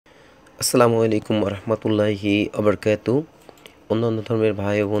আসসালামু আলাইকুম রহমতুল্লাহি আবরকাতু। অন্যান্য ধর্মের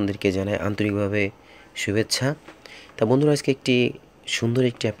ভাই ও বোনদেরকে জানাই আন্তরিকভাবে শুভেচ্ছা। তা বন্ধুরা, আজকে সুন্দর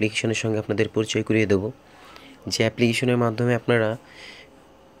একটি অ্যাপ্লিকেশনের সঙ্গে আপনাদের পরিচয় করিয়ে দেব, যে অ্যাপ্লিকেশনের মাধ্যমে আপনারা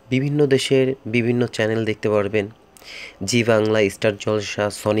বিভিন্ন দেশের বিভিন্ন চ্যানেল দেখতে পারবেন। জি বাংলা, স্টার জলসা,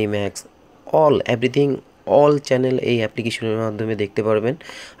 Sony max, everything, all channel এই অ্যাপ্লিকেশনের মাধ্যমে দেখতে পারবেন।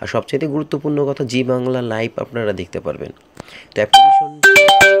 আর সবচাইতে গুরুত্বপূর্ণ কথা, জি বাংলা লাইভ আপনারা দেখতে পারবেন। তো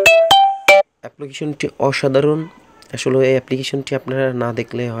অ্যাপ্লিকেশনটি অসাধারণ। আসলে এই অ্যাপ্লিকেশনটি আপনারা না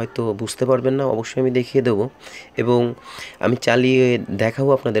দেখলে হয়তো বুঝতে পারবেন না। অবশ্যই আমি দেখিয়ে দেবো এবং আমি চালিয়ে দেখাবো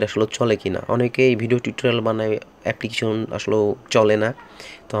আপনাদের আসলে চলে কি না। অনেকেই ভিডিও টিউটোরিয়াল বানায়, অ্যাপ্লিকেশন আসলে চলে না।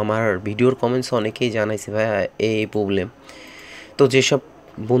 তো আমার ভিডিওর কমেন্টসে অনেকেই জানাইছে ভাইয়া এই প্রবলেম। তো যেসব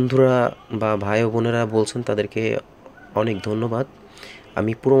বন্ধুরা বা ভাই ও বোনেরা বলছেন তাদেরকে অনেক ধন্যবাদ।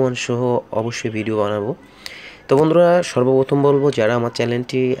 আমি প্রমাণসহ অবশ্যই ভিডিও বানাবো। তো বন্ধুরা, সর্বপ্রথম বলবো, যারা আমার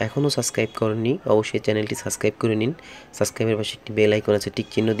চ্যানেলটি এখনও সাবস্ক্রাইব করেননি অবশ্যই চ্যানেলটি সাবস্ক্রাইব করে নিন। সাবস্ক্রাইবের পাশে একটি বেল আইকন আছে, টিক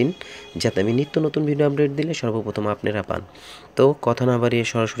চিহ্ন দিন, যাতে আমি নিত্য নতুন ভিডিও আপডেট দিলে সর্বপ্রথম আপনারা পান। তো কথা না বাড়িয়ে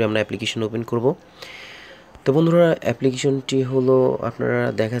সরাসরি আমরা অ্যাপ্লিকেশন ওপেন করব। তো বন্ধুরা, অ্যাপ্লিকেশনটি হলো আপনারা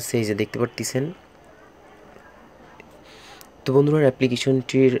দেখাচ্ছে, এই যে দেখতে পারতেছেন। তো বন্ধুরা,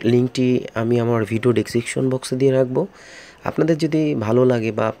 অ্যাপ্লিকেশনটির লিঙ্কটি আমি আমার ভিডিও ডেসক্রিপশন বক্সে দিয়ে রাখবো। আপনাদের যদি ভালো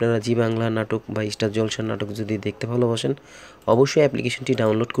লাগে বা আপনারা জি বাংলা নাটক বা স্টার জলসার নাটক যদি দেখতে ভালোবাসেন, অবশ্যই অ্যাপ্লিকেশনটি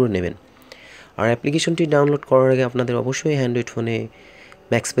ডাউনলোড করে নেবেন। আর অ্যাপ্লিকেশনটি ডাউনলোড করার আগে আপনাদের অবশ্যই অ্যান্ড্রয়েড ফোনে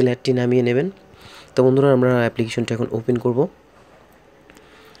ম্যাক্স প্লে অ্যাপটি নামিয়ে নেবেন। তো বন্ধুরা, আমরা অ্যাপ্লিকেশনটি এখন ওপেন করব।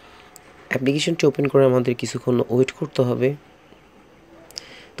 অ্যাপ্লিকেশনটি ওপেন করে আমাদের কিছুক্ষণ ওয়েট করতে হবে।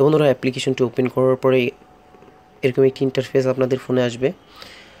 তো বন্ধুরা, অ্যাপ্লিকেশনটি ওপেন করার পরে এরকম একটি ইন্টারফেস আপনাদের ফোনে আসবে।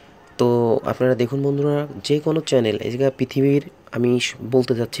 তো আপনারা দেখুন বন্ধুরা, যে কোনো চ্যানেল এই জায়গায় পৃথিবীর, আমি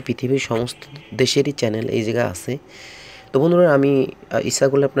বলতে যাচ্ছি পৃথিবীর সমস্ত দেশেরই চ্যানেল এই জায়গায় আছে। তো বন্ধুরা, আমি ইচ্ছা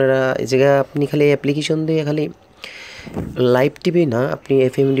করলে আপনারা এই জায়গায় আপনি খালি অ্যাপ্লিকেশন দিয়ে খালি লাইভ টিভি না, আপনি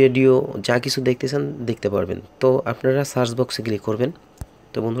এফএম রেডিও যা কিছু দেখতেছেন দেখতে পারবেন। তো আপনারা সার্চ বক্সে ক্লিক করবেন।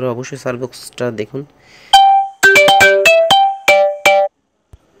 তো বন্ধুরা, অবশ্যই সার্চ বক্সটা দেখুন।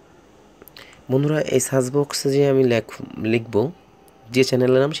 বন্ধুরা, এই সার্চ বক্সে যে আমি লিখব যে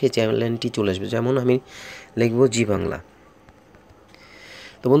চ্যানেলের নাম, সেই চ্যানেলটি চলে আসবে। যেমন আমি লিখব জি বাংলা।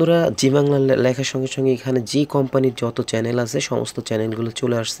 তো বন্ধুরা, জি বাংলা লেখার সঙ্গে সঙ্গে এখানে জি কোম্পানির যত চ্যানেল আছে সমস্ত চ্যানেলগুলো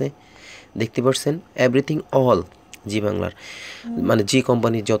চলে আসছে, দেখতে পাচ্ছেন। এভরিথিং অল জি বাংলার, মানে জি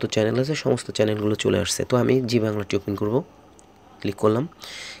কোম্পানির যত চ্যানেল আছে সমস্ত চ্যানেলগুলো চলে আসছে। তো আমি জি বাংলাটি ওপেন করব, ক্লিক করলাম।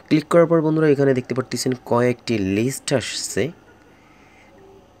 ক্লিক করার পর বন্ধুরা, এখানে দেখতে পাচ্ছেন কয়েকটি লিস্ট আসছে,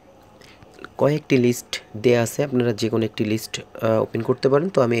 কয়েকটি লিস্ট দেয়া আছে। আপনারা যে কোনো একটি লিস্ট ওপেন করতে পারেন।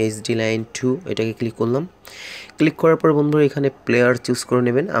 তো আমি এইচডি লাইন 2 এটাকে ক্লিক করলাম। ক্লিক করার পর বন্ধুরা, এখানে প্লেয়ার চুজ করে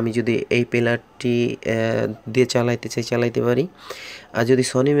নেবেন। আমি যদি এই প্লেয়ারটি দিয়ে চালাইতে চাই চালাইতে পারি, আর যদি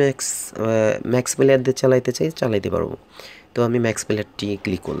সনি ম্যাক্স প্লেয়ার দিয়ে চালাইতে চাই চালাইতে পারবো। তো আমি ম্যাক্স প্লেয়ারটি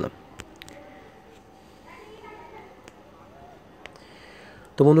ক্লিক করলাম।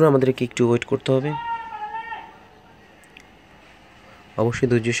 তো বন্ধুরা, আমাদেরকে একটু ওয়েট করতে হবে। অবশ্যই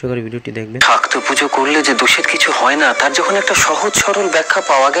ধৈর্য সহকারে ভিডিওটি দেখবেন। শাক্ত পুজো করলে যে দোষের কিছু হয় না, তার যখন একটা সহজ সরল ব্যাখ্যা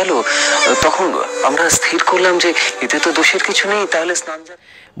পাওয়া গেল, তখন আমরা স্থির করলাম যে এতে তো দোষের কিছু নেই, তাহলে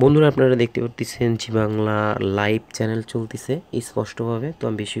বন্ধুরা, আপনারা দেখতে পাচ্ছেন জি বাংলা লাইভ চ্যানেল চলতেছে স্পষ্টভাবে। তো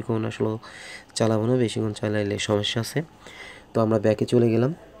আমি বেশিক্ষণ আসলে চালাবো না, বেশিক্ষণ চালাইলে সমস্যা আছে। তো আমরা ব্যাকে চলে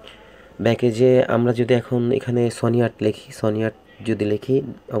গেলাম। ব্যাকে যে আমরা যদি এখন এখানে সনি আর্ট লিখি, সনি আর্ট যদি লিখি,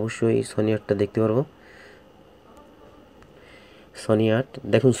 অবশ্যই সনি আর্টটা দেখতে পারবো। সনি আর্ট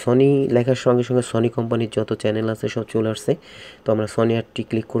দেখুন, সনি লেখার সঙ্গে সঙ্গে সনি কোম্পানির যত চ্যানেল আছে সব চলে আসছে। তো আমরা সনি আর্টটি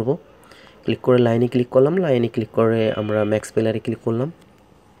ক্লিক করব। ক্লিক করে লাইনে ক্লিক করলাম। লাইনে ক্লিক করে আমরা ম্যাক্স প্লেয়ারে ক্লিক করলাম।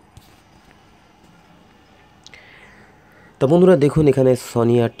 তো বন্ধুরা, দেখুন এখানে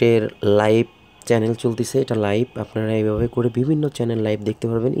সনি আর্টের লাইভ চ্যানেল চলতেছে। এটা লাইভ, আপনারা এইভাবে করে বিভিন্ন চ্যানেল লাইভ দেখতে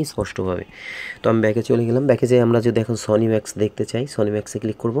পারবেন স্পষ্টভাবে। তো আমি ব্যাকে চলে গেলাম। ব্যাকে যেয়ে আমরা যদি এখন সনি ম্যাক্স দেখতে চাই, সনি ম্যাক্সে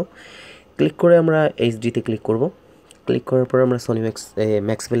ক্লিক করব। ক্লিক করে আমরা এইচডিতে ক্লিক করব। ক্লিক করার পর আমরা সনি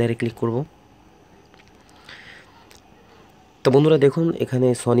ম্যাক্স প্লেয়ারে ক্লিক করব। তো বন্ধুরা, দেখুন এখানে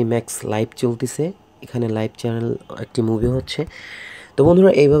সনি ম্যাক্স লাইভ চলতেছে, এখানে লাইভ চ্যানেল একটি মুভি হচ্ছে। তো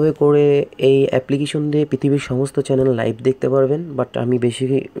বন্ধুরা, এইভাবে করে এই অ্যাপ্লিকেশন দিয়ে পৃথিবীর সমস্ত চ্যানেল লাইভ দেখতে পারবেন। বাট আমি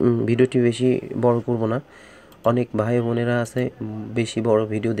ভিডিওটি বেশি বড় করব না, অনেক ভাই বোনেরা আছে বেশি বড়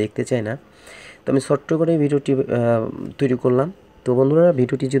ভিডিও দেখতে চায় না। তো আমি ছোট্ট করে ভিডিওটি তৈরি করলাম। তো বন্ধুরা,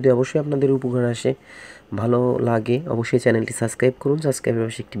 ভিডিওটি যদি অবশ্যই আপনাদের উপকার আসে, ভালো লাগে, অবশ্যই চ্যানেলটি সাবস্ক্রাইব করুন। সাবস্ক্রাইবের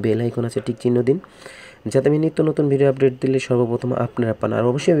পাশে একটি বেল আইকন আছে, টিক চিহ্ন দিন, যাতে আমি নিত্য নতুন ভিডিও আপডেট দিলে সর্বপ্রথম আপনারা পান। আর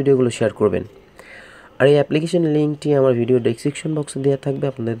অবশ্যই ভিডিওগুলো শেয়ার করবেন। আর এই অ্যাপ্লিকেশনের লিঙ্কটি আমার ভিডিও ডেসক্রিপশন বক্সে দেওয়া থাকবে,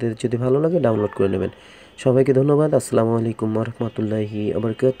 আপনাদের যদি ভালো লাগে ডাউনলোড করে নেবেন। সবাইকে ধন্যবাদ। আসসালামু আলাইকুম রহমতুল্লাহি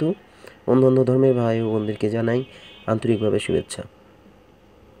আবরকাতু। অন্যান্য ধর্মের ভাই ও বোনদেরকে জানাই আন্তরিকভাবে শুভেচ্ছা।